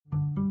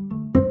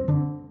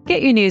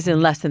Get your news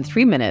in less than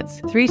 3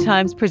 minutes, 3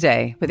 times per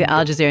day with the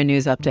Al Jazeera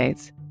News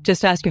Updates.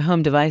 Just ask your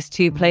home device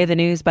to play the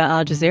news by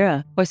Al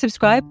Jazeera or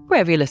subscribe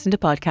wherever you listen to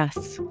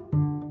podcasts.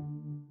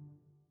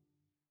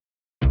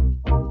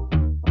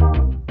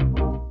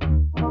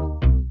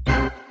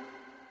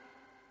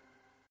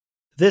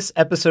 This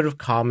episode of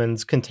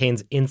Commons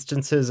contains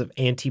instances of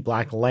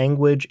anti-Black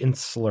language and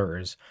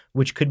slurs,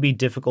 which could be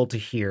difficult to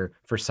hear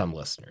for some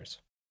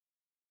listeners.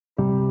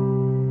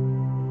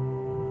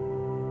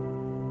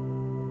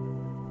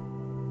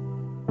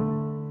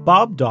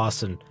 Bob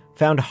Dawson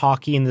found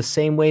hockey in the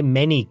same way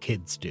many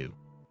kids do.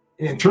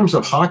 In terms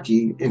of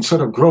hockey, instead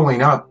of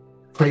growing up,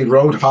 played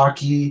road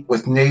hockey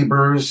with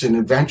neighbors, and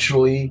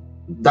eventually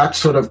that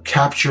sort of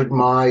captured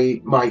my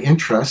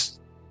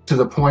interest to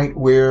the point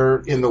where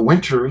in the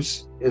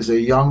winters, as a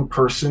young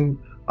person,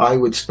 I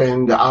would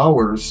spend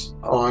hours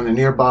on a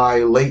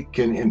nearby lake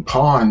and in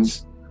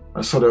ponds,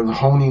 sort of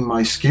honing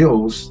my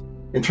skills.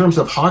 In terms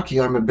of hockey,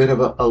 I'm a bit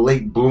of a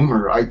late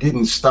bloomer. I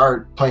didn't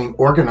start playing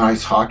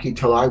organized hockey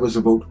till I was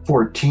about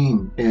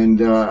 14.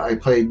 And I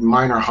played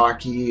minor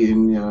hockey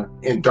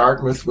in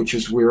Dartmouth, which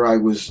is where I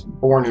was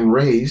born and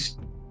raised.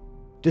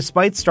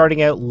 Despite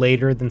starting out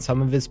later than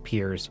some of his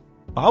peers,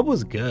 Bob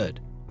was good,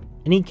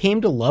 and he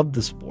came to love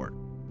the sport.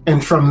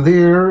 And from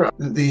there,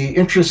 the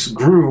interest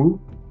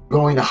grew.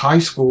 Going to high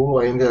school,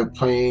 I ended up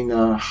playing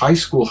high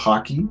school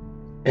hockey.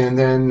 And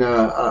then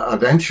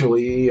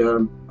eventually,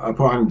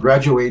 upon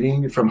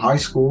graduating from high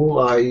school,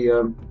 I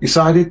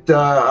decided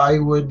I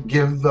would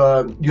give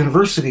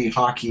university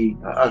hockey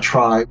a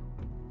try.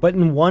 But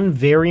in one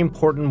very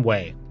important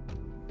way,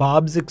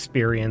 Bob's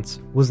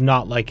experience was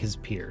not like his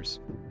peers.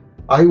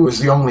 I was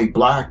the only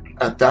Black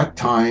at that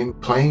time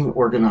playing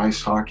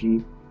organized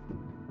hockey.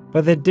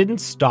 But that didn't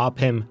stop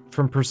him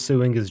from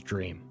pursuing his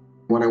dream.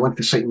 When I went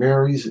to St.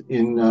 Mary's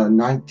in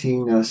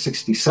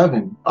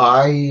 1967,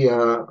 I,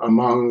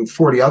 among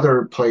 40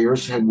 other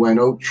players, had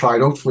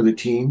tried out for the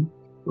team.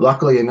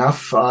 Luckily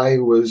enough, I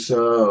was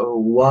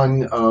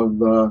one of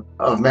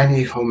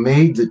many who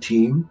made the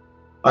team.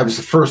 I was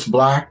the first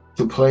Black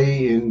to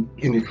play in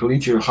the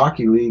Collegiate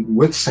Hockey League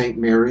with St.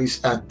 Mary's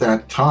at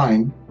that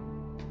time.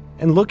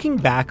 And looking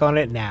back on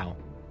it now,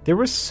 there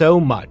was so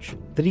much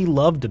that he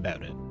loved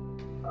about it.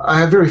 I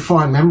have very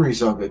fond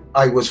memories of it.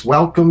 I was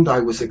welcomed,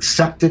 I was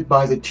accepted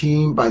by the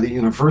team, by the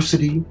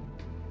university.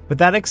 But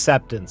that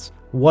acceptance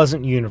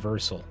wasn't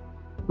universal.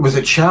 It was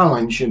a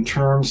challenge in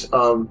terms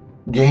of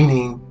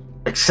gaining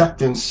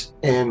acceptance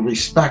and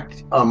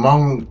respect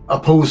among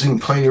opposing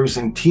players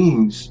and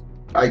teams.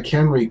 I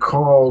can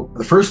recall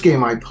the first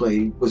game I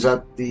played was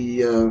at the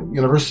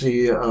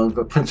University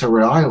of Prince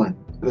Edward Island.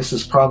 This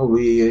is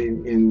probably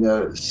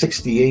in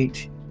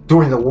 68.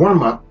 During the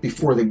warm-up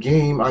before the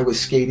game, I was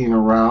skating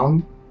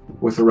around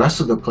with the rest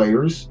of the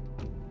players,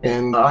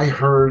 and I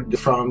heard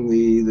from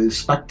the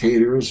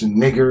spectators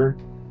nigger,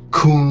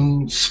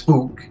 coon,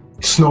 spook,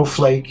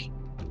 snowflake,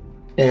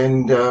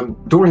 and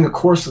during the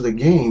course of the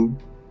game,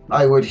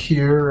 I would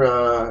hear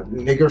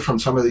nigger from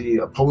some of the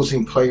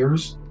opposing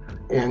players,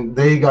 and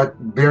they got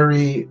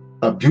very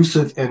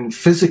abusive and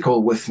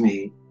physical with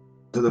me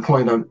to the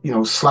point of,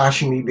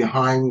 slashing me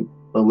behind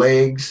the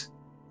legs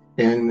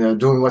and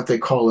doing what they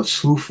call a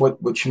slew foot,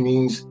 which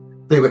means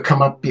they would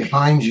come up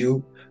behind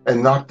you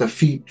and knock the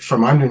feet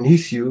from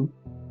underneath you.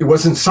 It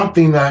wasn't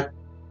something that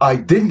I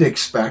didn't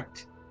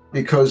expect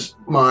because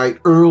my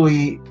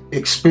early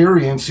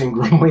experience in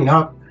growing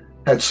up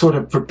had sort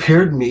of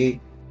prepared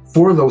me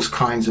for those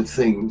kinds of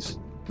things.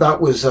 That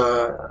was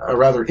a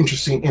rather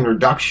interesting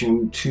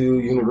introduction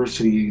to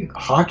university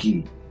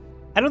hockey.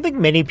 I don't think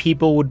many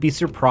people would be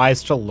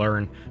surprised to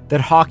learn that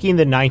hockey in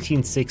the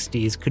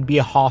 1960s could be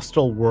a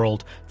hostile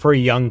world for a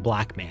young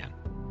Black man.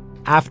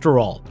 After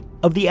all,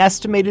 of the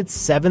estimated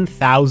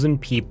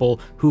 7,000 people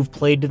who've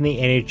played in the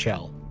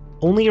NHL,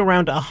 only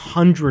around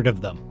 100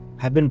 of them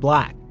have been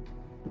Black.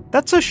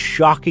 That's a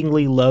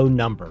shockingly low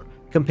number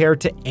compared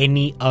to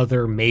any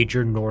other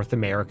major North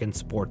American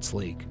sports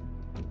league.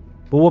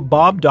 But what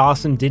Bob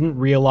Dawson didn't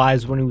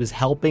realize when he was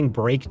helping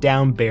break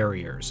down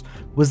barriers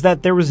was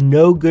that there was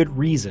no good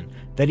reason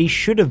that he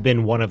should have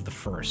been one of the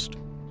first.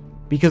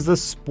 Because the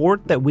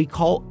sport that we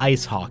call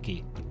ice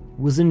hockey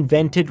was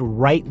invented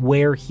right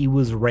where he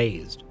was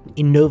raised,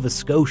 in Nova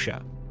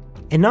Scotia.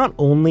 And not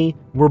only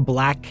were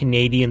Black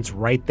Canadians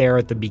right there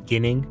at the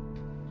beginning,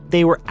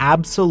 they were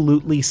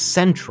absolutely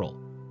central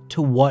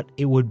to what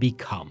it would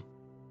become.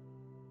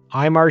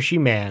 I'm Archie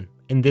Mann,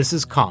 and this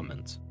is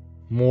Commons.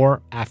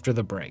 More after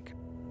the break.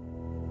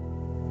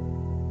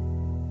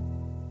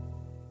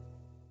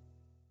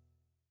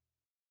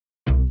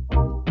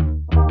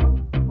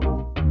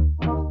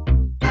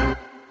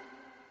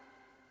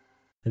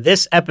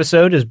 This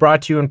episode is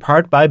brought to you in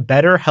part by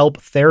BetterHelp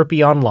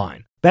Therapy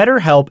Online.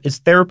 BetterHelp is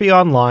therapy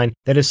online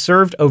that has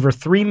served over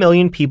 3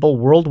 million people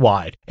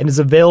worldwide and is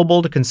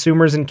available to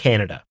consumers in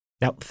Canada.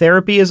 Now,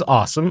 therapy is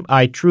awesome.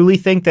 I truly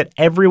think that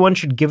everyone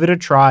should give it a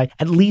try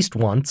at least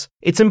once.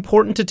 It's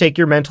important to take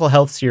your mental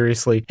health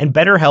seriously, and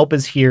BetterHelp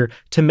is here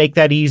to make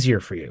that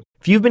easier for you.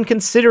 If you've been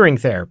considering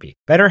therapy,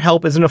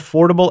 BetterHelp is an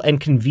affordable and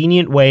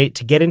convenient way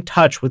to get in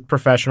touch with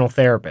professional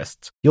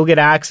therapists. You'll get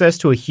access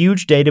to a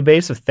huge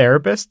database of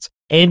therapists,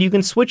 and you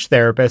can switch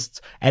therapists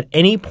at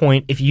any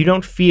point if you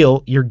don't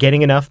feel you're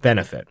getting enough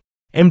benefit.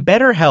 And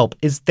BetterHelp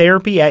is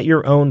therapy at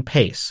your own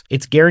pace.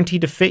 It's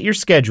guaranteed to fit your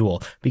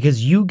schedule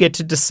because you get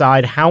to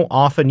decide how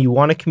often you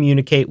want to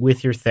communicate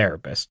with your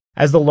therapist.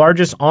 As the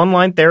largest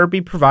online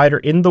therapy provider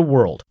in the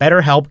world,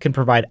 BetterHelp can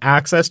provide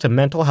access to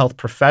mental health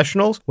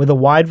professionals with a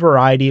wide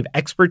variety of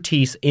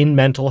expertise in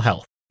mental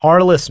health.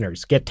 Our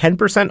listeners get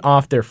 10%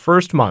 off their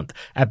first month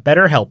at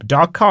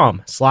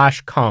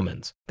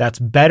betterhelp.com/commons. That's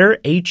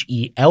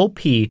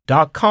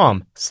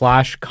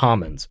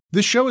betterhelp.com/commons.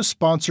 This show is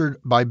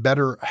sponsored by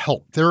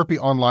BetterHelp, therapy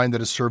online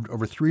that has served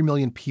over 3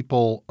 million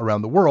people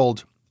around the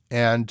world.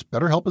 And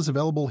BetterHelp is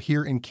available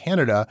here in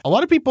Canada. A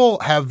lot of people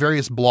have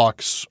various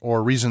blocks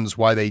or reasons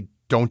why they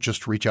don't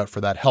just reach out for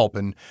that help.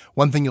 And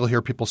one thing you'll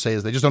hear people say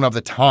is they just don't have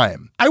the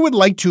time. I would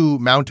like to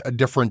mount a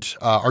different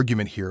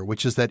argument here,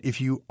 which is that if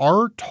you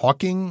are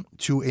talking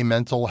to a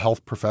mental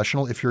health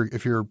professional, if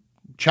you're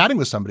chatting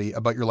with somebody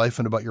about your life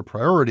and about your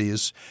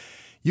priorities,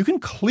 you can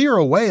clear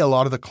away a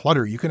lot of the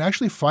clutter. You can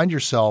actually find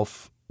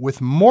yourself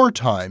with more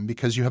time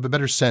because you have a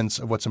better sense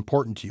of what's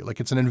important to you. Like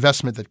it's an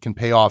investment that can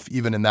pay off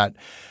even in that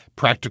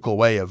practical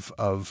way of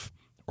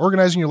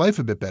organizing your life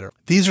a bit better.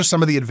 These are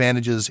some of the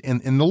advantages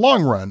in the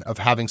long run of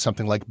having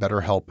something like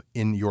BetterHelp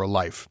in your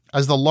life.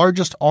 As the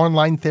largest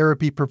online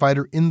therapy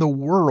provider in the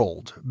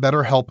world,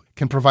 BetterHelp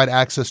can provide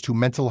access to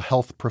mental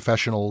health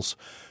professionals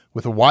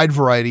with a wide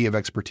variety of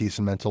expertise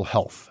in mental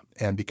health.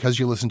 And because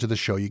you listen to the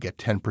show, you get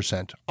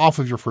 10% off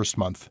of your first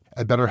month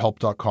at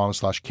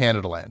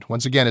betterhelp.com/CanadaLand.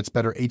 Once again, it's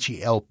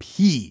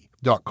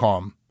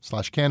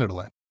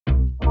betterhelp.com/CanadaLand.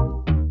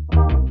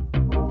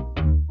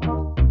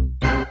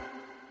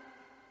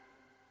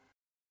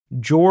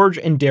 George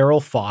and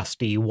Daryl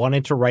Fosty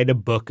wanted to write a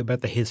book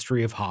about the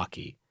history of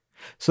hockey.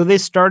 So they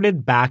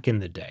started back in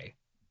the day.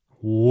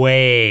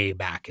 Way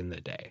back in the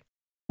day.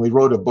 We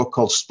wrote a book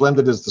called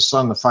Splendid as the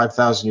Sun, the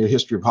 5,000-Year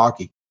History of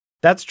Hockey.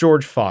 That's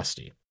George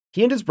Fosty.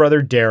 He and his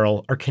brother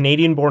Daryl are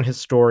Canadian-born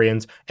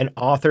historians and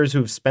authors who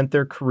have spent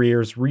their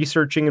careers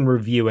researching and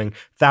reviewing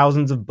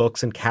thousands of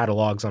books and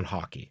catalogs on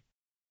hockey.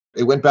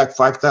 It went back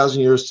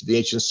 5,000 years to the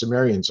ancient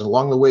Sumerians. And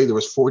along the way, there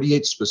was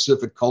 48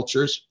 specific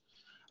cultures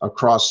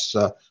across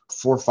 4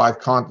 or 5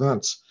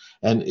 continents.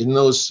 And in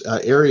those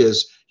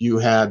areas, you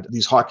had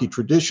these hockey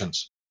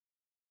traditions.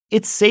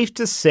 It's safe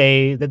to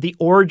say that the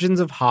origins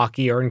of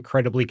hockey are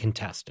incredibly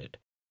contested.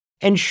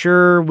 And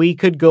sure, we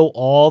could go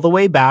all the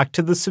way back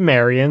to the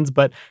Sumerians,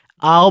 but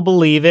I'll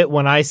believe it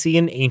when I see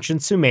an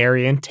ancient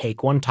Sumerian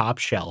take one top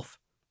shelf.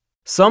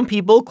 Some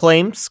people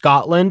claim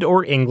Scotland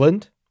or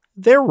England.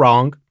 They're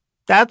wrong.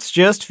 That's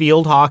just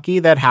field hockey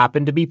that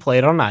happened to be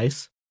played on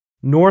ice.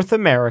 North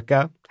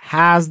America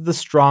has the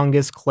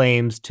strongest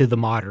claims to the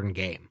modern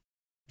game.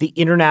 The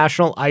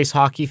International Ice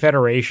Hockey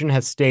Federation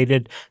has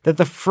stated that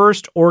the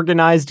first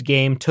organized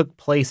game took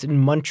place in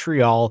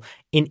Montreal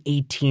in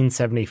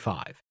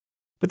 1875.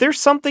 But there's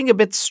something a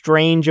bit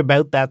strange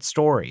about that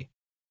story.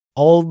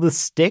 All the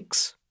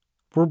sticks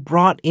were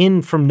brought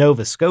in from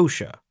Nova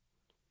Scotia,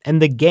 and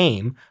the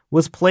game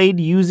was played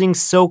using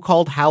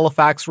so-called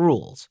Halifax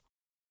rules.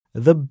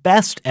 The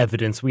best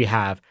evidence we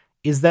have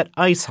is that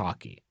ice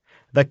hockey,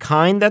 the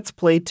kind that's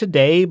played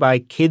today by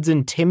kids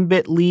in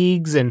Timbit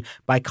leagues and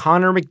by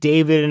Connor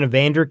McDavid and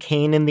Evander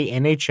Kane in the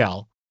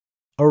NHL,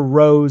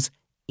 arose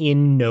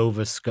in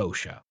Nova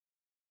Scotia.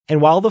 And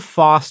while the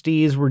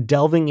Fosties were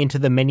delving into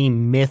the many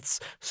myths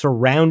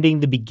surrounding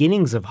the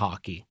beginnings of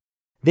hockey,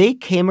 they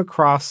came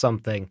across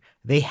something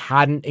they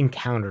hadn't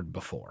encountered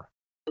before.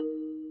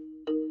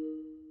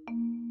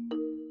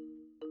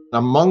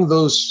 Among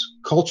those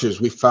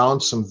cultures, we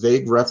found some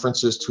vague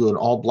references to an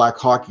all-black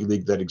hockey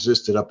league that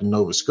existed up in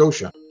Nova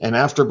Scotia. And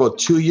after about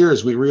 2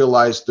 years, we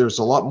realized there's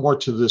a lot more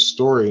to this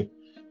story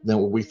than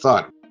what we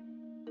thought.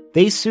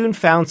 They soon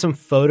found some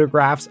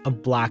photographs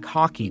of black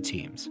hockey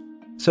teams,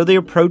 so they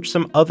approached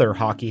some other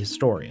hockey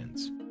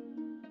historians.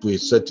 We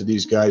said to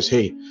these guys,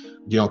 hey,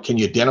 can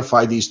you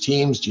identify these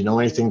teams? Do you know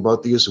anything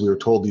about these? We were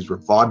told these were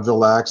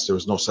vaudeville acts. There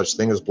was no such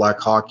thing as black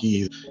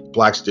hockey.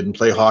 Blacks didn't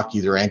play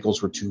hockey. Their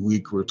ankles were too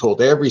weak. We were told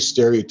every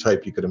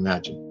stereotype you could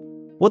imagine.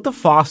 What the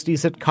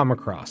Fosties had come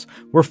across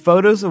were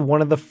photos of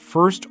one of the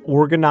first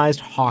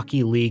organized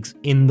hockey leagues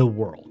in the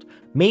world,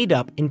 made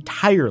up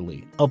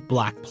entirely of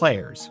black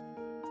players.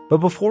 But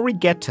before we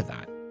get to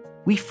that,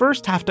 we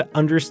first have to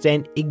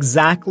understand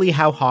exactly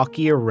how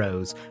hockey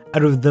arose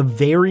out of the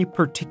very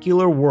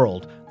particular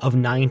world of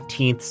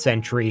 19th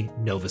century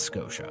Nova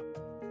Scotia.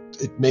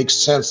 It makes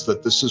sense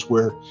that this is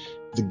where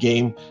the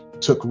game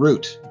took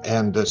root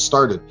and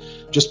started,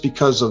 just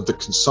because of the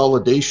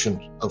consolidation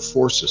of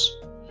forces,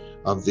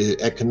 of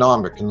the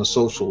economic and the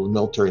social, the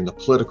military and the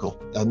political.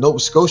 Nova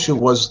Scotia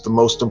was the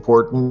most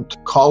important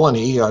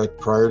colony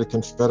prior to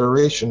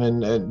Confederation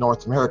in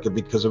North America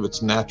because of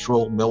its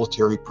natural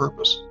military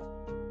purpose.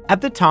 At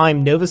the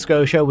time, Nova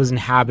Scotia was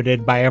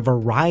inhabited by a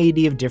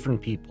variety of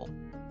different people.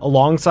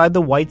 Alongside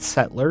the white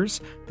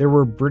settlers, there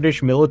were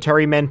British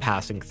military men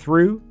passing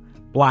through,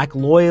 Black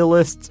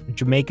loyalists,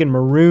 Jamaican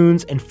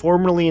Maroons, and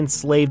formerly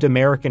enslaved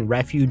American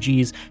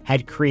refugees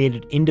had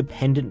created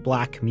independent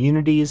Black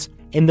communities,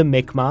 and the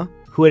Mi'kmaq,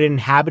 who had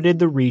inhabited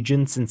the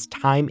region since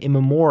time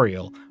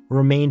immemorial,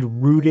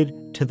 remained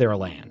rooted to their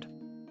land.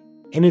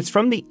 And it's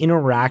from the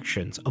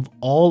interactions of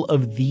all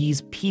of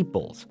these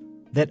peoples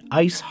that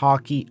ice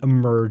hockey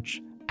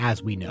emerged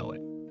as we know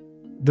it.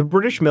 The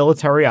British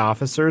military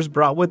officers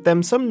brought with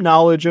them some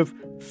knowledge of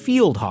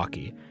field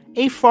hockey,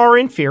 a far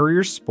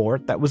inferior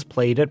sport that was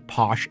played at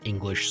posh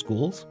English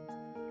schools.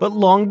 But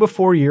long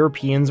before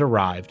Europeans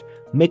arrived,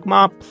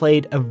 Mi'kmaq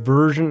played a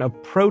version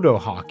of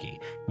proto-hockey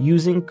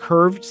using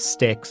curved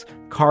sticks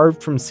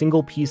carved from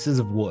single pieces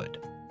of wood.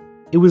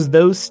 It was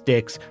those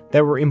sticks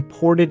that were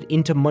imported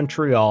into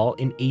Montreal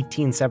in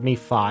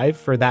 1875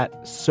 for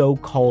that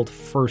so-called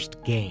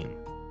first game.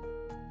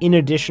 In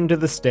addition to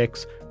the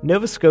sticks,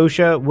 Nova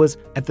Scotia was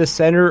at the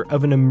center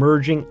of an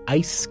emerging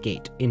ice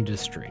skate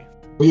industry.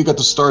 You got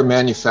the Star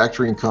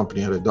Manufacturing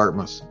Company out of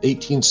Dartmouth.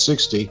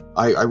 1860,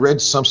 I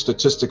read some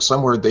statistics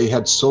somewhere they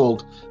had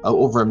sold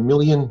over 1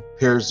 million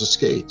pairs of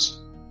skates.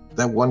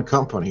 That one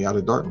company out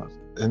of Dartmouth.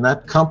 And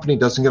that company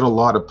doesn't get a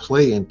lot of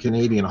play in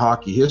Canadian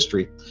hockey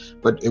history,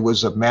 but it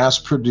was a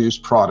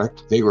mass-produced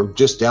product. They were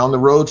just down the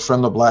road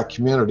from the Black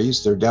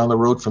communities. They're down the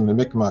road from the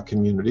Mi'kmaq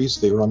communities.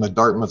 They were on the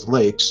Dartmouth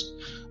Lakes.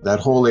 That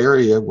whole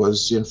area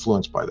was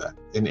influenced by that.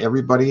 And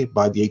everybody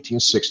by the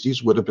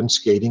 1860s would have been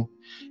skating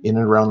in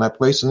and around that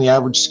place. And the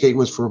average skate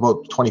was for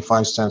about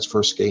 25 cents for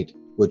a skate,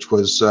 which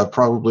was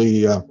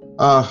probably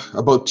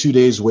about 2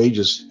 days'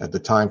 wages at the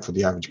time for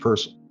the average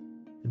person.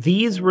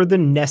 These were the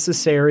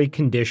necessary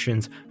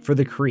conditions for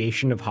the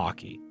creation of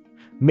hockey.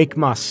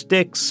 Mi'kmaq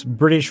sticks,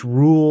 British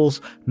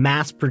rules,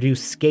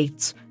 mass-produced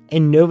skates,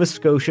 and Nova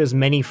Scotia's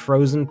many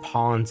frozen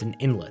ponds and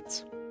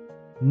inlets.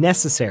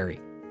 Necessary,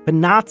 but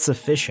not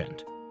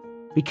sufficient.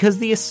 Because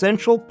the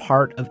essential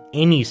part of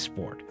any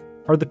sport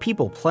are the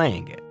people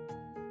playing it.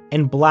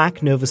 And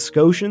Black Nova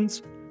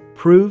Scotians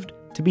proved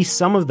to be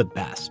some of the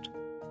best.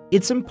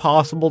 It's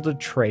impossible to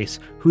trace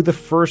who the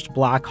first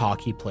Black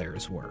hockey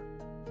players were.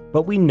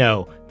 But we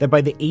know that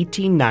by the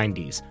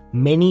 1890s,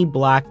 many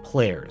Black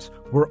players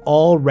were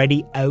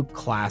already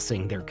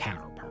outclassing their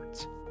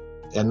counterparts.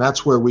 And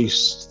that's where we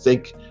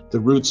think the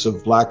roots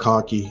of Black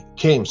hockey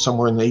came,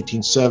 somewhere in the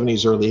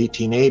 1870s, early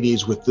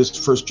 1880s, with this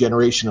first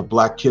generation of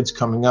Black kids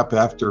coming up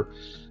after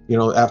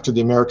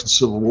the American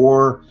Civil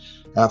War,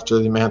 after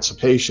the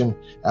Emancipation,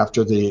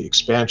 after the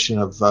expansion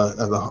of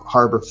the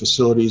harbor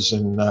facilities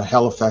in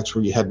Halifax,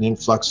 where you had an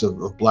influx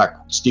of Black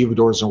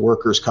stevedores and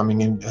workers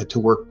coming in to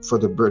work for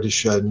the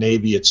British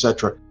Navy,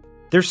 etc.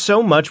 There's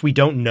so much we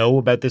don't know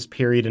about this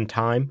period in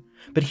time,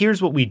 but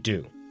here's what we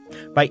do.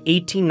 By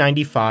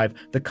 1895,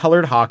 the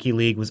Colored Hockey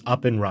League was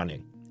up and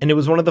running, and it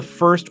was one of the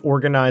first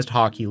organized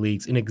hockey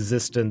leagues in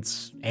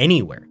existence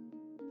anywhere.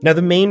 Now,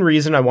 the main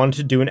reason I wanted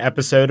to do an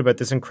episode about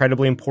this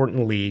incredibly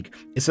important league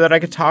is so that I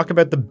could talk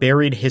about the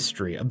buried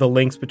history of the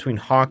links between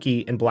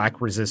hockey and Black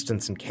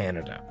resistance in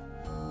Canada.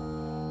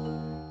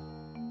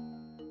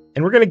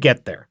 And we're going to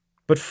get there.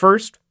 But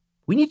first,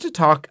 we need to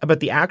talk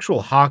about the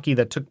actual hockey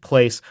that took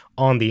place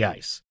on the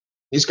ice.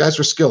 These guys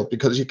were skilled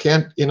because you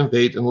can't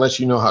innovate unless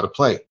you know how to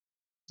play.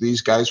 These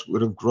guys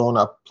would have grown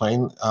up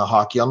playing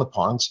hockey on the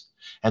ponds.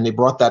 And they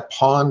brought that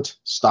pond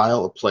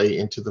style of play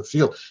into the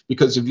field.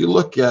 Because if you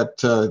look at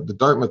the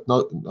Dartmouth,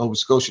 Nova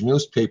Scotia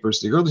newspapers,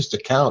 the earliest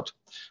account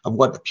of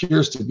what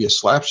appears to be a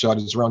slap shot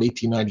is around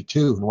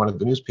 1892 in one of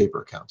the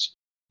newspaper accounts.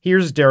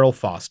 Here's Daryl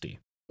Fosty.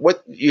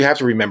 What you have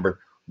to remember,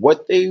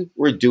 what they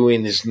were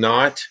doing is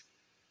not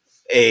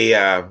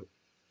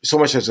so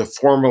much as a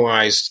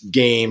formalized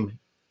game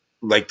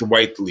like the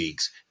white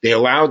leagues. They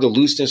allowed the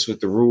looseness with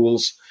the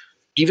rules,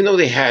 even though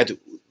they had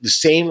the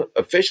same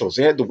officials.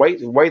 They had the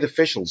white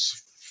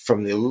officials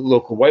from the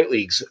local white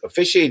leagues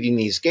officiating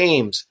these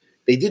games.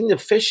 They didn't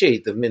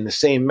officiate them in the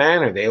same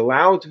manner. They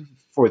allowed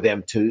for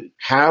them to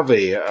have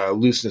a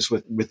looseness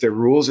with their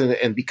rules.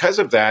 And because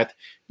of that,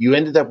 you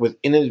ended up with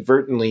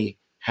inadvertently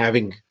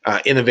having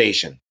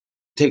innovation.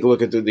 Take a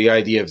look at the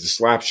idea of the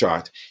slap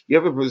shot.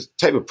 You have a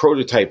type of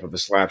prototype of a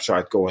slap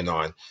shot going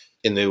on.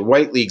 In the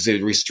white leagues, they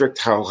would restrict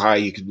how high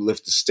you could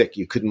lift the stick.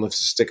 You couldn't lift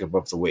the stick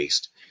above the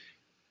waist.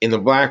 In the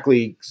Black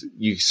leagues,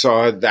 you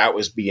saw that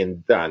was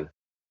being done.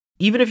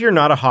 Even if you're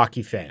not a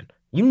hockey fan,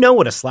 you know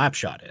what a slap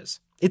shot is.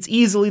 It's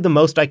easily the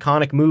most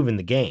iconic move in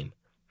the game.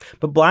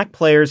 But Black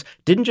players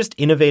didn't just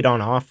innovate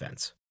on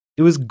offense.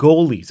 It was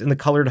goalies in the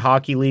Colored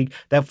Hockey League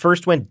that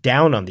first went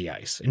down on the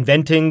ice,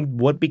 inventing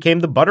what became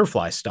the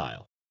butterfly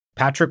style.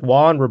 Patrick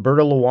Waugh and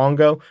Roberto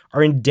Luongo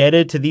are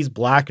indebted to these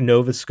Black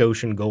Nova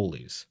Scotian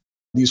goalies.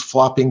 These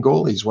flopping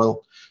goalies,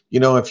 well,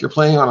 if you're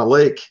playing on a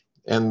lake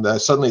and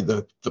suddenly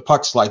the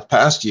puck slides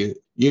past you,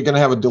 you're going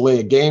to have a delay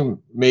of game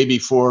maybe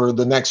for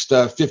the next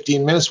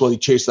 15 minutes while you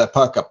chase that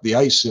puck up the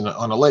ice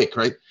on a lake,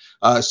 right?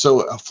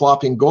 So a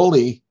flopping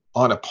goalie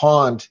on a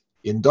pond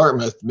in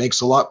Dartmouth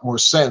makes a lot more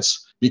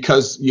sense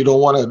because you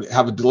don't want to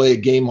have a delay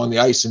game on the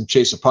ice and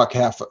chase a puck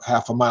half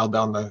a mile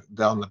down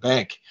the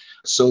bank.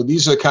 So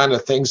these are kind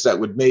of things that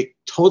would make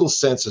total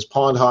sense as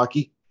pond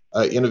hockey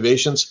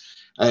innovations.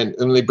 And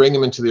when they bring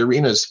them into the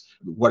arenas,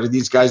 what are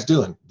these guys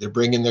doing? They're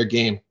bringing their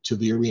game to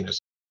the arenas.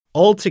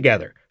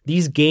 Altogether,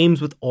 these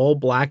games with all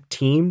black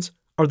teams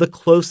are the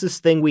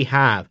closest thing we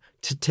have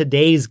to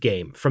today's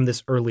game from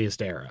this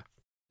earliest era.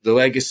 The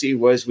legacy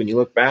was, when you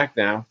look back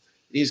now,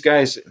 these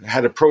guys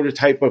had a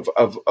prototype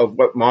of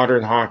what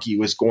modern hockey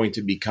was going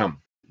to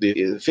become.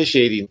 The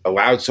officiating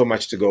allowed so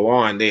much to go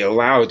on. They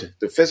allowed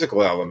the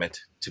physical element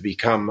to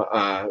become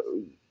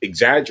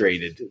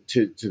exaggerated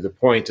to the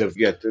point of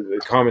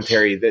the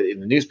commentary that in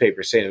the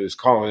newspaper saying it was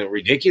calling it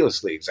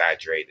ridiculously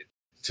exaggerated,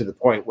 to the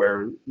point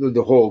where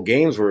the whole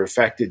games were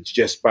affected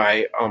just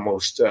by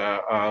almost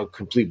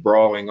complete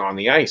brawling on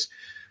the ice.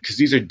 Because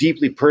these are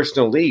deeply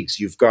personal leagues.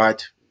 You've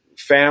got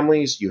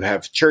families, you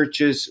have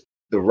churches,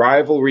 the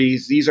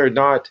rivalries. These are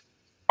not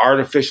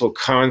artificial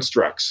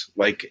constructs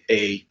like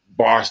a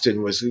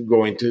Boston was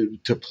going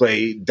to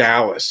play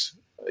Dallas,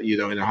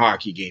 in a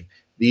hockey game.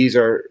 These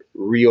are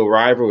real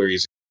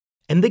rivalries.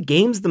 And the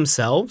games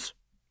themselves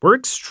were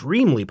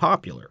extremely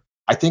popular.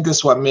 I think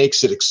that's what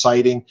makes it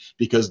exciting,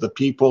 because the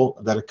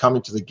people that are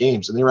coming to the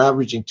games, and they're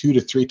averaging 2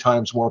 to 3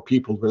 times more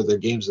people for their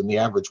games than the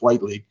average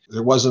white league.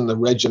 There wasn't the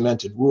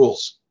regimented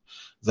rules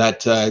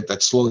that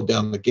slowed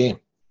down the game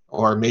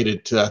or made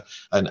it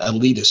an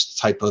elitist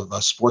type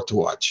of sport to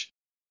watch.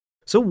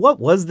 So what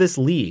was this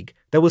league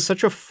that was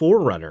such a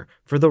forerunner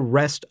for the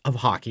rest of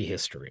hockey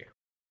history?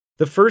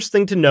 The first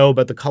thing to know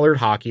about the Colored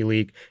Hockey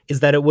League is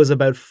that it was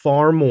about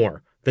far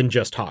more than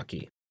just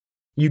hockey.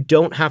 You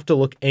don't have to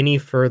look any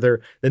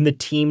further than the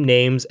team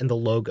names and the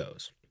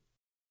logos.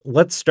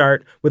 Let's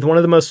start with one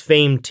of the most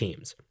famed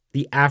teams,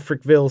 the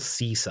Africville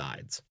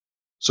Seasides.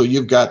 So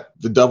you've got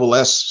the double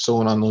S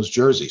sewn on those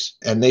jerseys,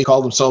 and they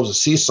call themselves the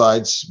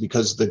Seasides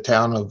because the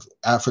town of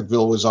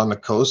Africville was on the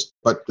coast.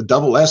 But the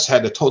double S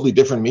had a totally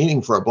different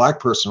meaning for a black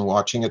person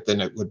watching it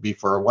than it would be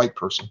for a white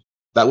person.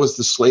 That was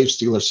the slave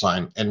stealer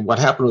sign. And what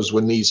happened was,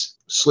 when these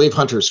slave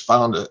hunters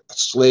found a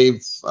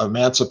slave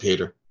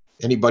emancipator,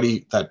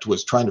 anybody that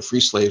was trying to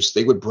free slaves,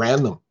 they would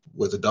brand them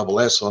with a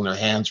double S on their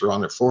hands or on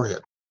their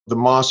forehead. The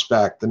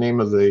mossback, the name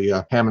of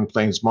the Hammond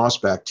Plains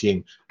mossback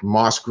team,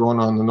 moss grown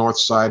on the north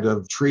side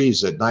of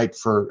trees at night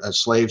for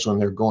slaves when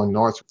they're going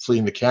north,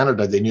 fleeing to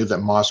Canada. They knew that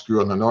moss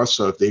grew on the north,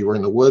 so if they were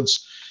in the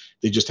woods,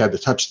 they just had to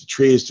touch the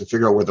trees to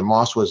figure out where the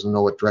moss was and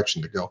know what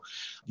direction to go.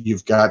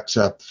 You've got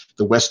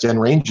the West End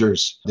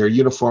Rangers. Their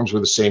uniforms were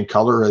the same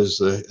color as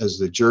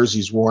the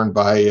jerseys worn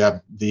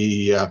by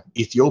the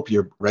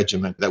Ethiopia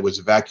regiment that was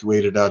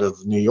evacuated out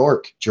of New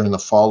York during the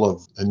fall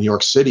of New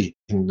York City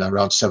in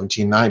around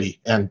 1790.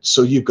 And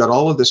so you've got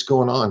all of this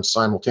going on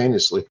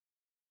simultaneously.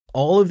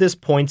 All of this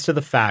points to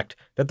the fact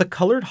that the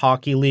Colored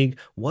Hockey League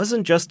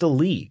wasn't just a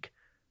league.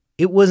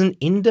 It was an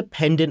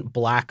independent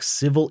black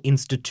civil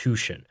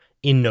institution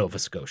in Nova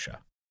Scotia.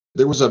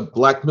 There was a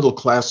black middle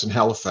class in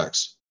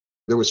Halifax.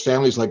 There was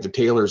families like the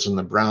Taylors and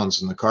the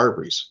Browns and the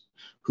Carberys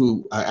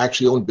who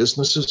actually owned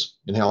businesses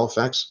in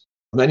Halifax.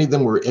 Many of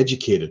them were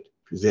educated.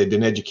 They had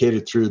been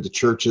educated through the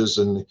churches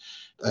and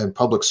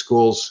public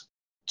schools.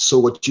 So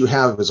what you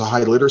have is a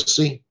high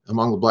literacy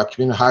among the black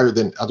community, higher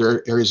than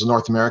other areas of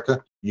North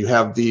America. You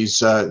have these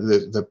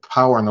the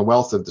power and the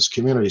wealth of this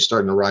community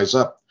starting to rise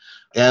up.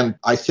 And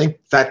I think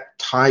that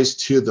ties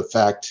to the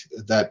fact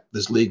that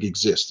this league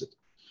existed.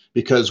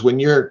 Because when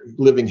you're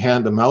living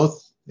hand to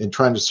mouth and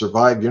trying to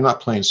survive, you're not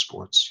playing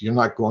sports. You're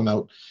not going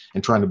out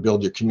and trying to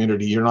build your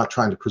community. You're not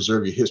trying to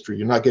preserve your history.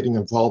 You're not getting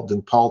involved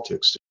in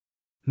politics.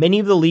 Many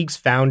of the league's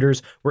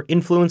founders were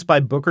influenced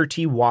by Booker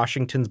T.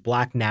 Washington's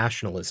black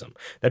nationalism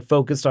that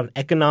focused on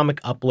economic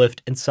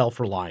uplift and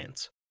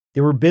self-reliance.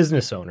 They were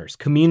business owners,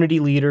 community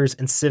leaders,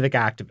 and civic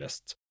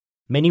activists.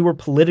 Many were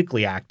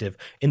politically active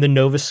in the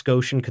Nova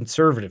Scotian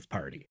Conservative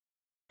Party.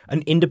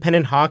 An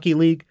independent hockey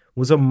league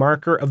was a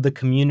marker of the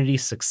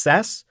community's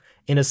success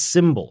and a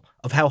symbol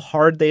of how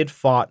hard they had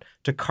fought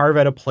to carve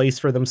out a place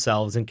for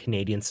themselves in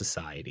Canadian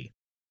society.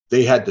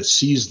 They had to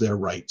seize their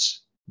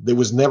rights. It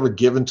was never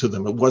given to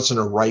them. It wasn't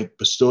a right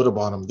bestowed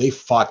upon them. They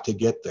fought to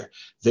get there.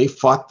 They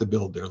fought to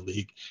build their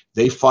league.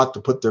 They fought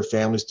to put their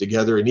families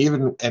together.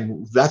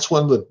 And that's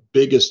one of the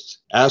biggest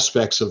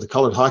aspects of the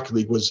Colored Hockey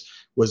League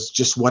was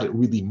just what it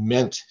really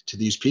meant to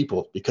these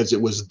people, because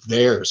it was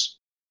theirs.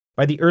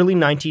 By the early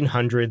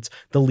 1900s,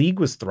 the league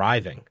was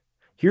thriving.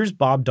 Here's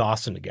Bob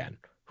Dawson again,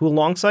 who,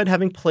 alongside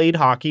having played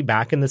hockey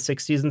back in the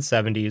 60s and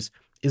 70s,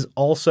 is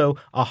also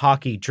a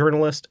hockey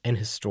journalist and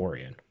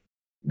historian.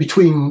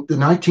 Between the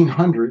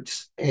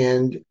 1900s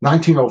and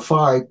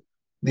 1905,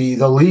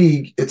 the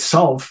league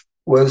itself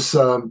was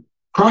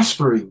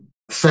prospering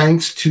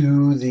thanks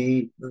to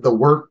the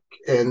work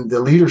and the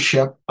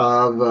leadership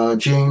of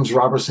James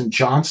Robertson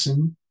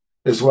Johnson,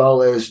 as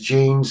well as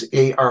James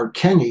A.R.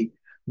 Kenny.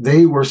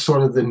 They were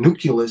sort of the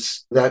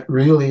nucleus that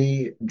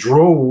really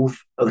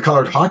drove the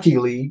Colored Hockey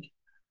League,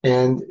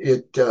 and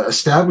it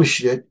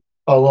established it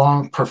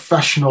along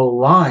professional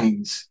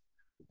lines.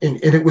 and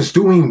it was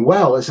doing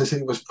well. As I say,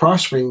 it was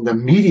prospering. The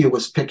media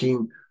was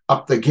picking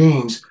up the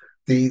games.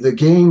 The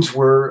games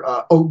were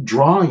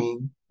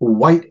outdrawing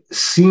white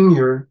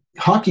senior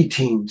hockey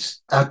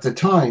teams at the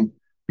time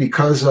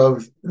because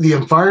of the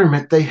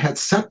environment they had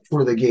set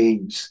for the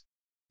games.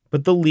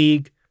 But the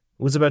league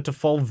was about to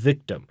fall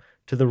victim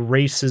to the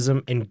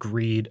racism and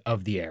greed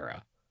of the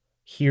era.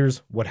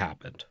 Here's what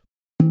happened.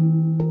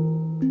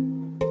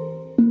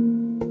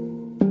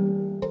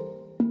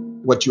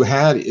 What you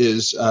had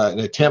is an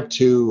attempt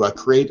to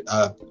create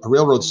a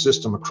railroad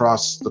system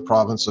across the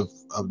province of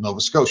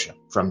Nova Scotia,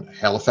 from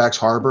Halifax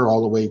Harbor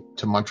all the way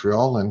to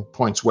Montreal and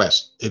points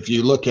west. If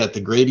you look at the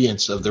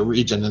gradients of the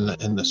region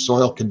and the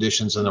soil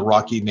conditions and the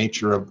rocky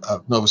nature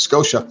of Nova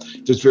Scotia,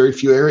 there's very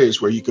few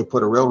areas where you could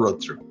put a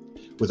railroad through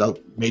without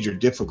major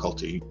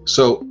difficulty.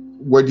 So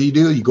what do?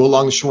 You go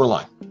along the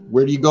shoreline.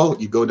 Where do you go?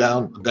 You go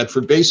down the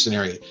Bedford Basin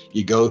area.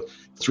 You go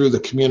through the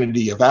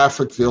community of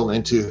Africville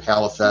into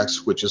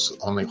Halifax, which is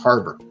on the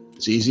harbor.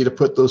 It's easy to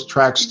put those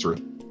tracks through,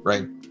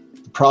 right?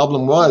 The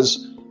problem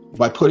was,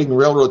 by putting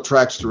railroad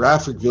tracks through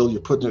Africville,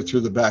 you're putting it through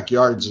the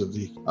backyards of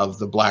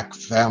the black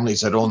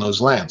families that own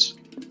those lands.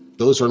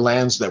 Those are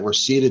lands that were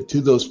ceded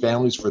to those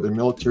families for their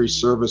military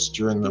service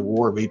during the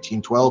War of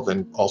 1812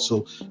 and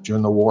also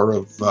during the War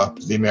of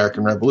the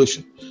American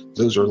Revolution.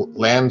 Those are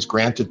lands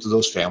granted to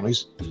those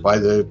families by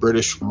the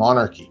British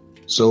monarchy.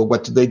 So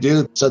what did they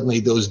do? Suddenly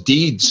those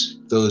deeds,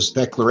 those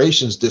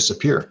declarations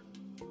disappear.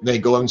 They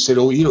go and say,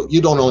 oh,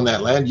 you don't own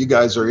that land. You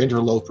guys are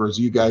interlopers.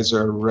 You guys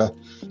are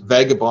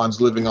vagabonds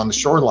living on the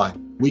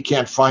shoreline. We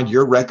can't find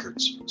your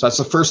records. So that's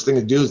the first thing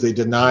to do, is they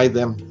deny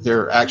them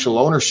their actual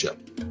ownership.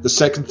 The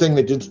second thing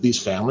they did to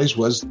these families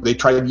was they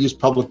tried to use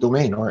public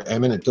domain or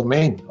eminent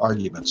domain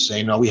arguments,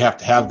 saying, no, we have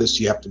to have this.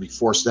 You have to be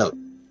forced out.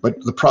 But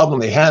the problem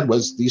they had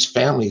was these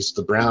families,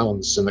 the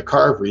Browns and the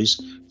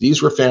Carverys,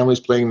 these were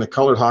families playing in the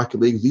Colored Hockey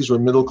League. These were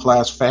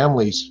middle-class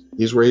families.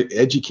 These were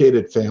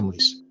educated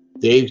families.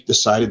 They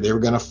decided they were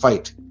going to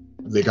fight.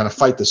 They're going to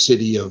fight the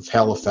city of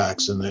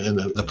Halifax and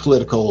the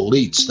political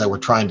elites that were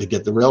trying to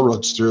get the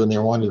railroads through, and they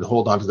wanted to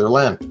hold on to their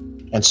land.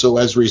 And so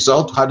as a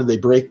result, how did they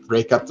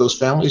break up those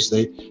families?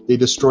 They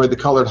destroyed the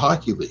Colored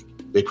Hockey League.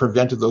 They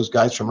prevented those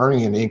guys from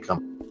earning an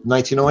income. In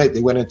 1908,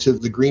 they went into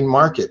the Green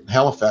Market in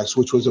Halifax,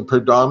 which was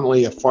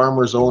predominantly a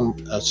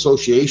farmers-owned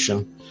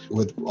association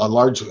with a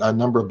large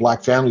number of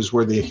black families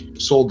where they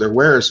sold their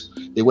wares.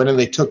 They went and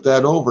they took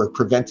that over,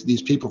 prevented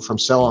these people from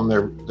selling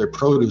their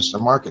produce in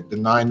the market,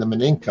 denying them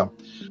an income.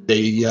 They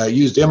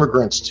used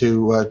immigrants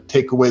to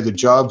take away the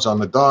jobs on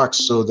the docks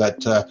so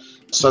that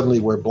suddenly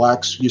where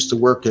blacks used to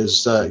work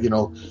as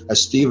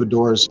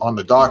stevedores on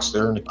the docks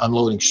there and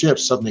unloading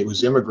ships, suddenly it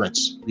was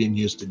immigrants being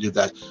used to do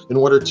that. In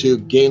order to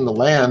gain the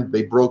land,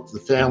 they broke the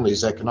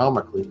families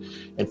economically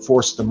and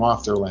forced them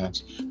off their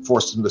lands,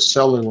 forced them to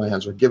sell their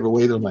lands or give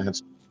away their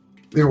lands.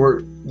 There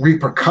were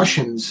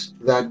repercussions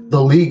that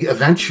the league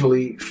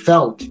eventually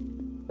felt.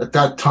 At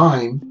that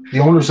time,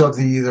 the owners of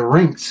the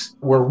rinks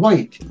were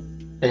white.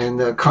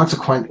 And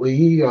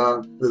consequently,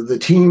 the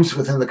teams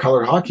within the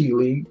Colored Hockey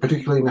League,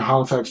 particularly in the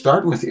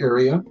Halifax-Dartmouth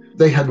area,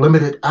 they had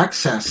limited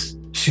access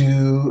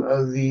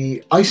to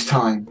the ice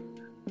time.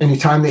 Any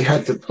time they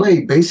had to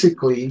play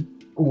basically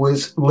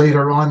was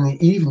later on in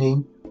the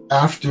evening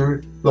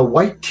after the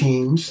white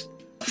teams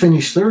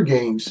finished their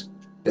games.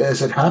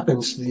 As it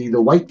happens,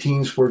 the white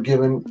teams were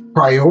given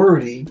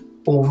priority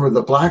over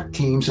the black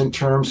teams in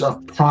terms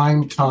of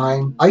prime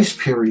time ice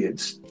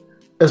periods.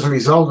 As a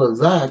result of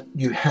that,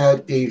 you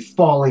had a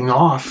falling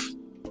off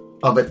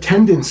of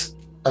attendance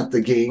at the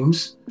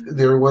games.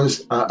 There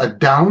was a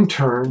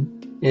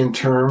downturn in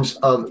terms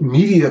of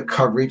media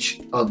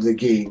coverage of the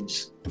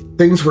games.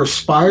 Things were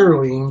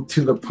spiraling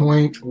to the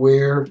point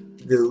where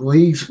the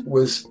league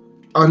was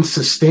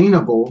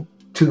unsustainable,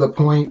 to the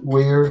point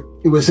where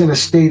it was in a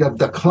state of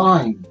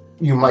decline,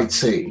 you might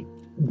say.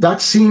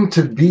 That seemed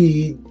to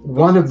be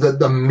one of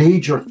the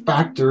major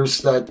factors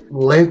that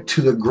led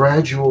to the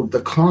gradual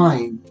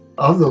decline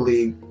of the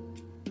league.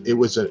 It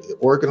was an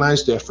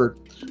organized effort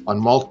on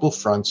multiple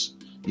fronts.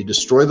 You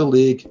destroy the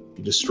league,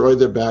 you destroy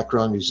their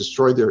background, you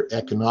destroy their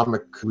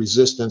economic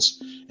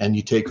resistance, and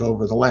you take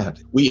over the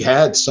land. We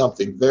had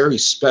something very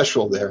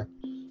special there,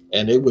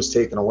 and it was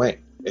taken away.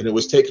 And it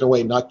was taken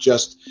away not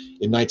just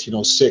in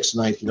 1906,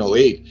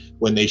 1908,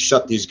 when they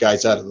shut these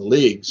guys out of the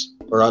leagues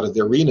or out of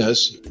the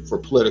arenas for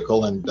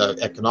political and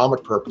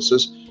economic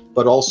purposes,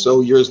 but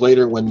also years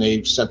later when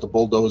they sent the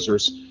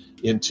bulldozers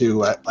into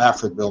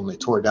Africville and they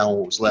tore down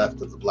what was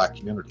left of the black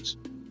communities.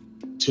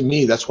 To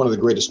me, that's one of the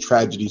greatest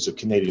tragedies of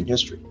Canadian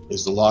history,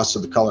 is the loss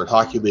of the Colored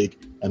Hockey League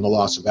and the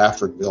loss of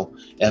Africville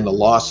and the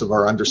loss of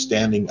our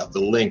understanding of the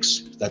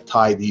links that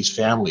tie these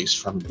families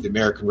from the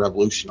American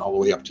Revolution all the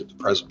way up to the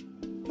present.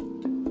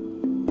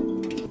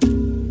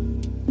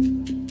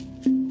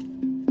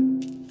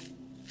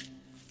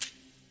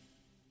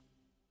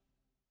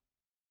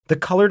 The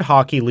Colored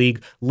Hockey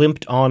League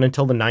limped on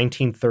until the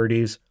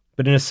 1930s,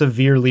 but in a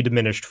severely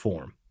diminished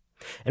form.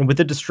 And with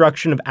the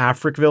destruction of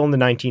Africville in the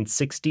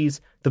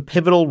 1960s, the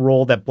pivotal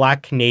role that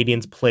Black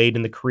Canadians played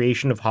in the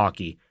creation of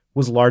hockey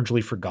was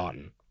largely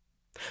forgotten.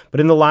 But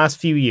in the last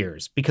few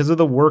years, because of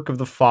the work of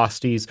the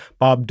Fosties,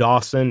 Bob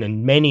Dawson,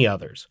 and many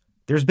others,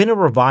 there's been a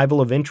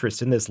revival of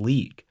interest in this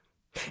league.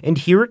 And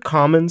here at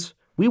Commons,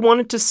 we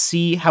wanted to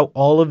see how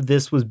all of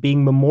this was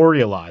being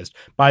memorialized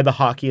by the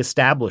hockey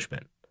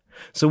establishment.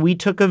 So we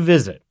took a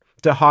visit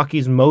to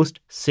hockey's most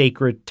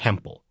sacred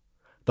temple,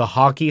 the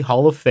Hockey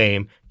Hall of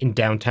Fame in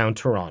downtown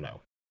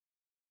Toronto.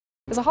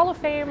 Is a Hall of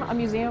Fame a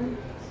museum?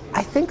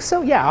 I think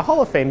so, yeah. A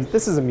Hall of Fame,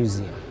 this is a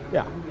museum,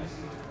 yeah.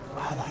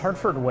 Oh, the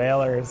Hartford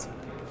Whalers,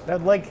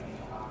 that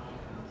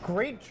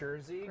great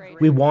jersey.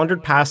 We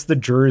wandered past the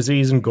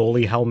jerseys and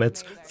goalie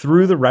helmets,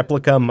 through the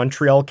replica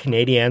Montreal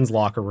Canadiens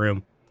locker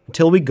room,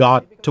 until we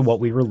got to what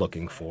we were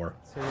looking for.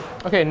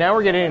 Okay, now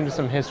we're getting into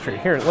some history.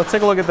 Here, let's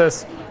take a look at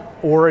this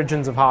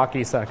Origins of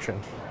Hockey section.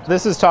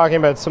 This is talking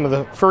about some of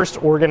the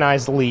first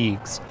organized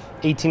leagues,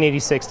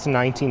 1886 to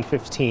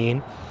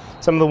 1915.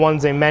 Some of the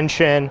ones they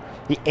mention,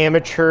 the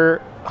Amateur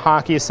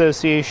Hockey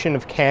Association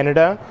of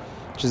Canada,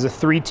 which is a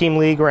 3-team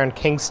league around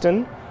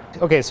Kingston.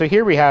 Okay, so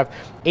here we have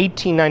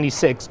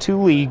 1896,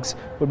 2 leagues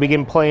would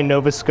begin playing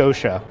Nova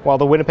Scotia, while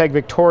the Winnipeg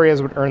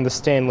Victorias would earn the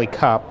Stanley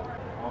Cup.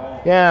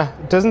 Yeah,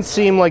 it doesn't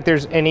seem like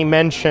there's any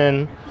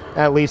mention,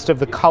 at least, of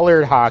the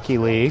Colored Hockey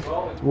League,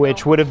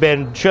 which would have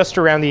been just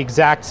around the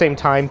exact same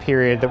time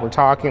period that we're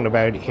talking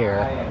about here.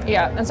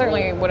 Yeah, and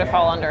certainly would have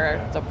fallen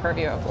under the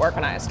purview of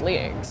organized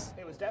leagues.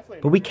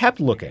 But we kept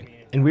looking,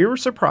 and we were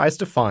surprised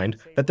to find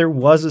that there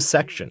was a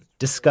section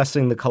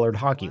discussing the Colored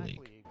Hockey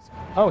League.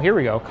 Oh, here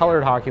we go.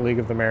 Colored Hockey League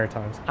of the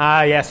Maritimes.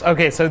 Ah, yes.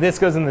 Okay, so this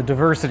goes in the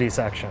diversity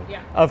section.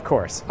 Yeah. Of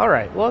course. All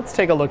right, well, let's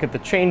take a look at the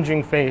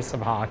changing face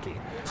of hockey.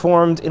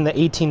 Formed in the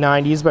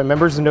 1890s by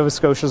members of Nova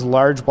Scotia's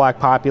large black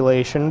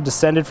population,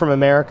 descended from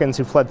Americans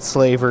who fled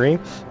slavery,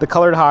 the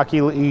Colored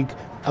Hockey League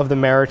of the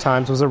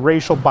Maritimes was a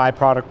racial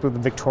byproduct of the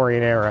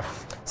Victorian era.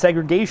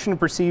 Segregation of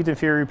perceived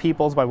inferior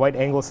peoples by white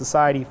Anglo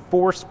society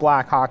forced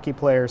black hockey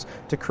players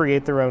to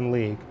create their own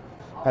league.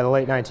 By the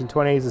late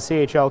 1920s,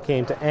 the CHL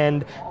came to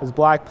end as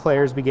black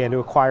players began to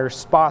acquire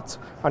spots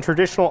on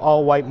traditional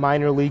all-white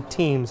minor league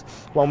teams,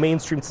 while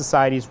mainstream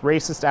society's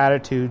racist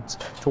attitudes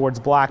towards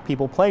black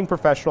people playing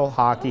professional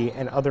hockey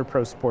and other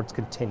pro sports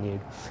continued.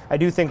 I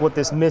do think what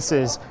this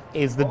misses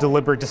is the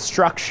deliberate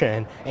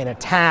destruction and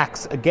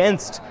attacks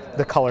against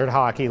the Colored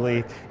Hockey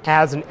League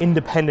as an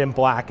independent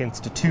black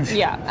institution.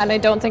 Yeah, and I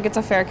don't think it's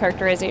a fair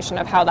characterization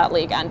of how that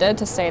league ended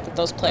to say that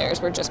those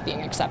players were just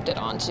being accepted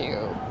onto,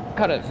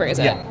 how to phrase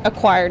it,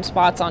 acquired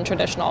spots on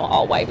traditional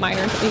all-white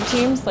minor league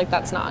teams. Like,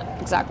 that's not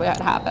exactly how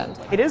it happened.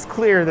 It is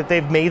clear that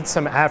they've made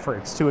some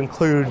efforts to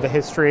include the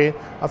history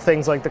of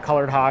things like the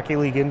Colored Hockey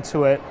League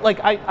into it. Like,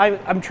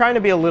 I'm trying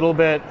to be a little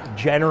bit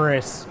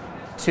generous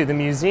to the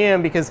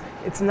museum because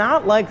it's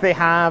not like they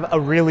have a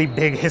really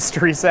big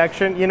history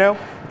section, you know?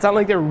 It's not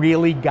like they're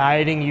really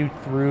guiding you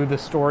through the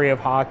story of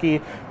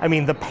hockey. I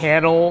mean, the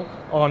panel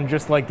on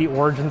just like the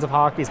origins of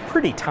hockey is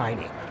pretty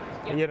tiny,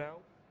 you know?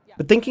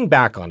 But thinking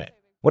back on it,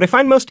 what I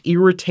find most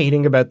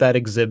irritating about that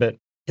exhibit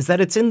is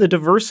that it's in the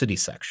diversity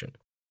section.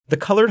 The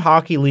Colored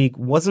Hockey League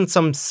wasn't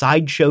some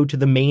sideshow to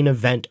the main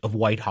event of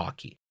white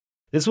hockey.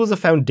 This was a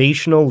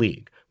foundational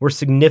league where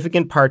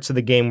significant parts of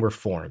the game were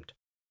formed.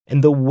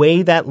 And the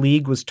way that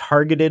league was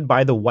targeted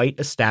by the white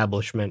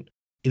establishment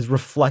is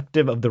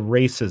reflective of the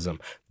racism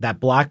that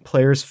black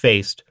players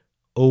faced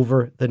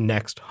over the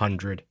next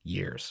 100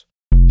 years.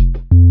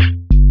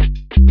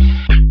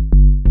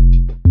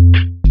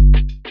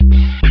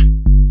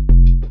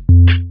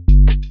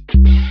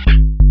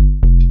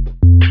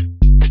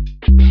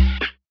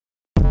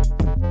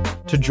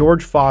 To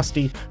George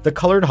Fosty, the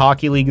Colored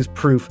Hockey League is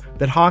proof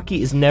that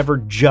hockey is never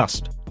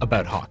just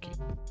about hockey.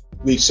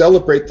 We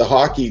celebrate the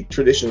hockey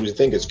tradition. We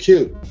think it's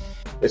cute.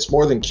 It's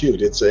more than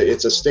cute. It's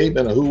a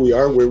statement of who we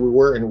are, where we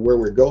were, and where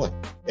we're going.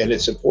 And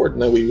it's important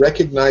that we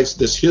recognize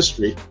this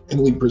history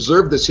and we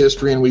preserve this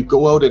history and we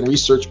go out and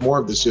research more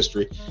of this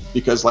history.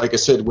 Because like I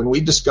said, when we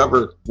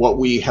discover what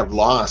we have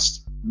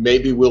lost,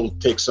 maybe we'll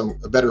take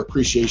a better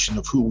appreciation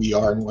of who we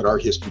are and what our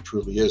history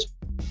truly is.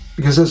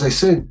 Because as I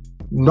said,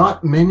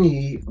 not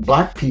many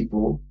black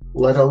people,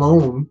 let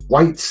alone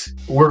whites,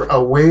 were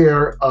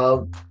aware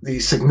of the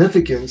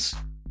significance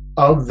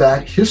of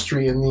that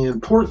history and the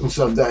importance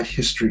of that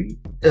history.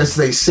 As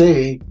they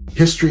say,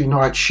 history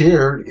not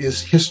shared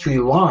is history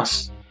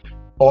lost.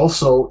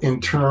 Also, in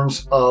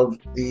terms of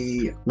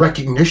the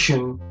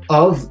recognition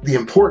of the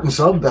importance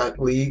of that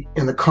league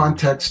in the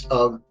context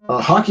of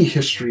hockey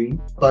history,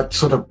 but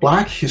sort of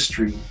black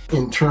history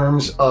in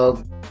terms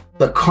of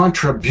the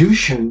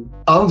contribution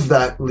of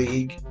that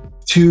league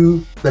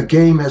to the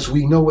game as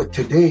we know it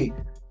today,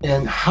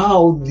 and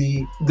how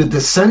the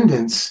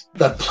descendants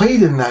that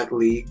played in that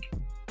league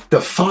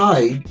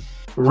defied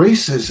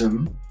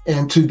racism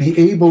and to be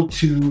able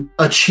to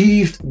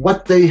achieve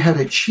what they had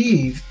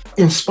achieved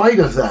in spite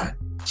of that.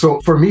 So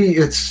for me,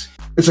 it's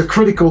a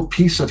critical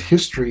piece of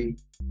history.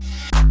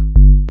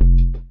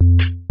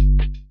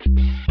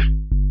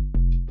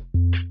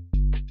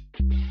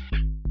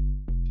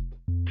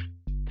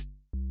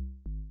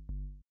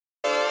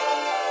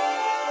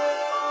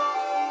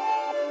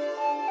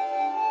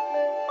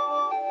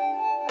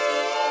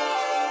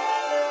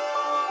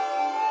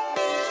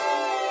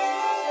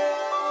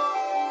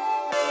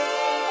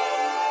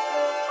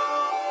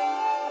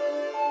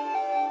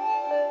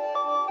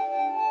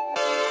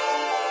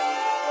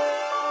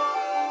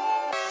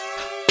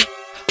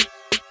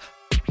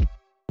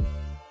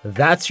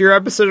 That's your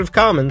episode of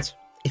Commons.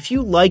 If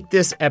you like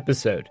this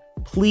episode,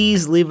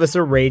 please leave us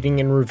a rating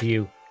and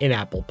review in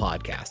Apple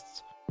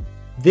Podcasts.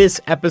 This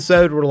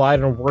episode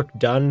relied on work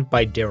done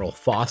by Daryl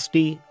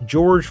Fosty,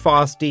 George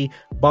Fosty,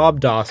 Bob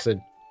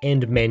Dawson,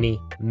 and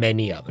many,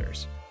 many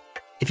others.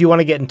 If you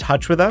want to get in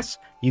touch with us,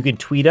 you can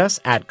tweet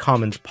us at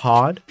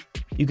CommonsPod.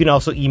 You can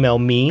also email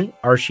me,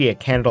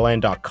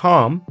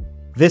 archie@canadaland.com.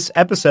 This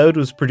episode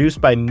was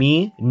produced by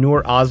me,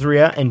 Noor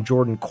Azria, and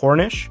Jordan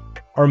Cornish.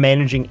 Our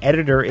managing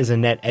editor is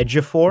Annette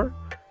Ejiofor,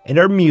 and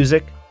our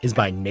music is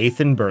by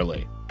Nathan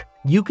Burley.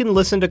 You can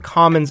listen to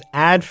Commons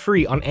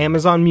ad-free on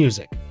Amazon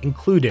Music,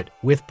 included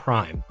with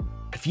Prime.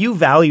 If you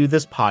value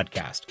this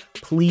podcast,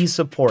 please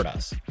support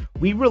us.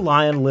 We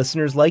rely on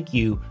listeners like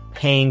you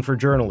paying for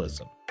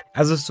journalism.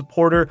 As a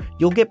supporter,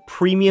 you'll get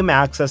premium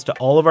access to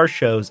all of our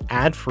shows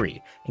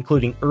ad-free,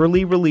 including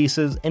early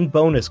releases and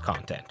bonus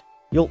content.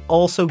 You'll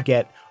also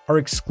get our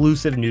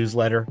exclusive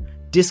newsletter,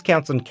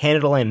 discounts on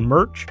Canadaland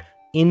merch,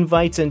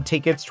 invites and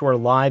tickets to our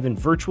live and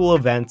virtual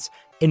events,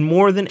 and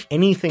more than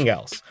anything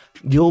else,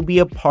 you'll be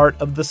a part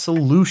of the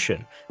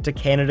solution to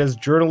Canada's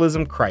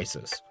journalism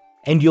crisis.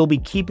 And you'll be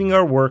keeping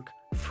our work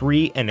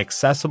free and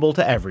accessible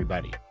to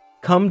everybody.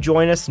 Come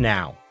join us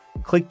now.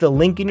 Click the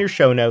link in your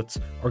show notes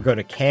or go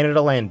to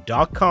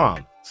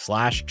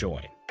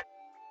canadaland.com/join.